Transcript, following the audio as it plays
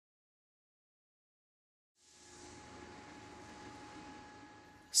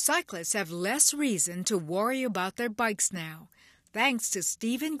Cyclists have less reason to worry about their bikes now, thanks to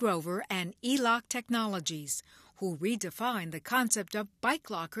Stephen Grover and eLock Technologies, who redefined the concept of bike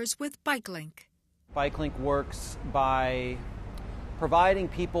lockers with BikeLink. BikeLink works by providing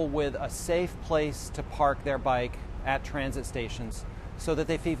people with a safe place to park their bike at transit stations so that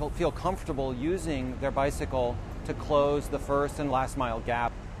they feel comfortable using their bicycle to close the first and last mile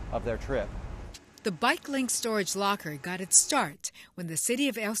gap of their trip. The BikeLink storage locker got its start when the city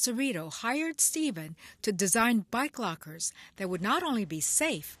of El Cerrito hired Stephen to design bike lockers that would not only be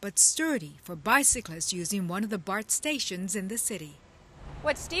safe but sturdy for bicyclists using one of the BART stations in the city.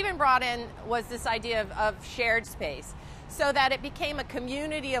 What Stephen brought in was this idea of shared space, so that it became a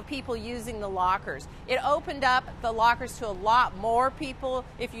community of people using the lockers. It opened up the lockers to a lot more people.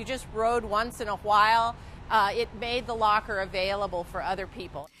 If you just rode once in a while, it made the locker available for other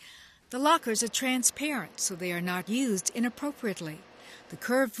people. The lockers are transparent, so they are not used inappropriately. The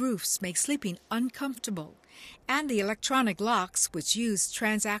curved roofs make sleeping uncomfortable, and the electronic locks, which use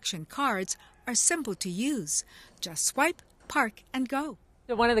transaction cards, are simple to use. Just swipe, park, and go.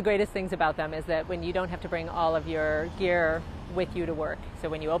 So one of the greatest things about them is that when you don't have to bring all of your gear with you to work. So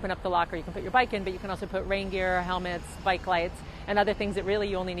when you open up the locker, you can put your bike in, but you can also put rain gear, helmets, bike lights, and other things that really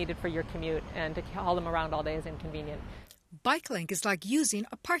you only needed for your commute, and to haul them around all day is inconvenient. BikeLink is like using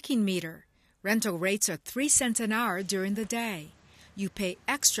a parking meter. Rental rates are 3 cents an hour during the day. You pay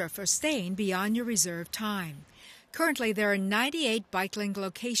extra for staying beyond your reserved time. Currently, there are 98 BikeLink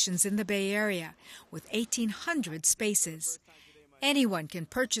locations in the Bay Area with 1,800 spaces. Anyone can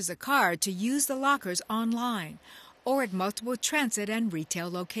purchase a card to use the lockers online or at multiple transit and retail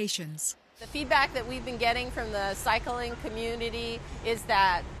locations. The feedback that we've been getting from the cycling community is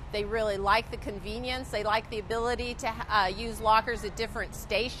that they really like the convenience. They like the ability to use lockers at different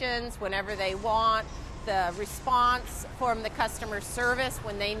stations whenever they want. The response from the customer service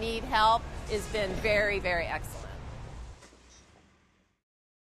when they need help has been very, very excellent.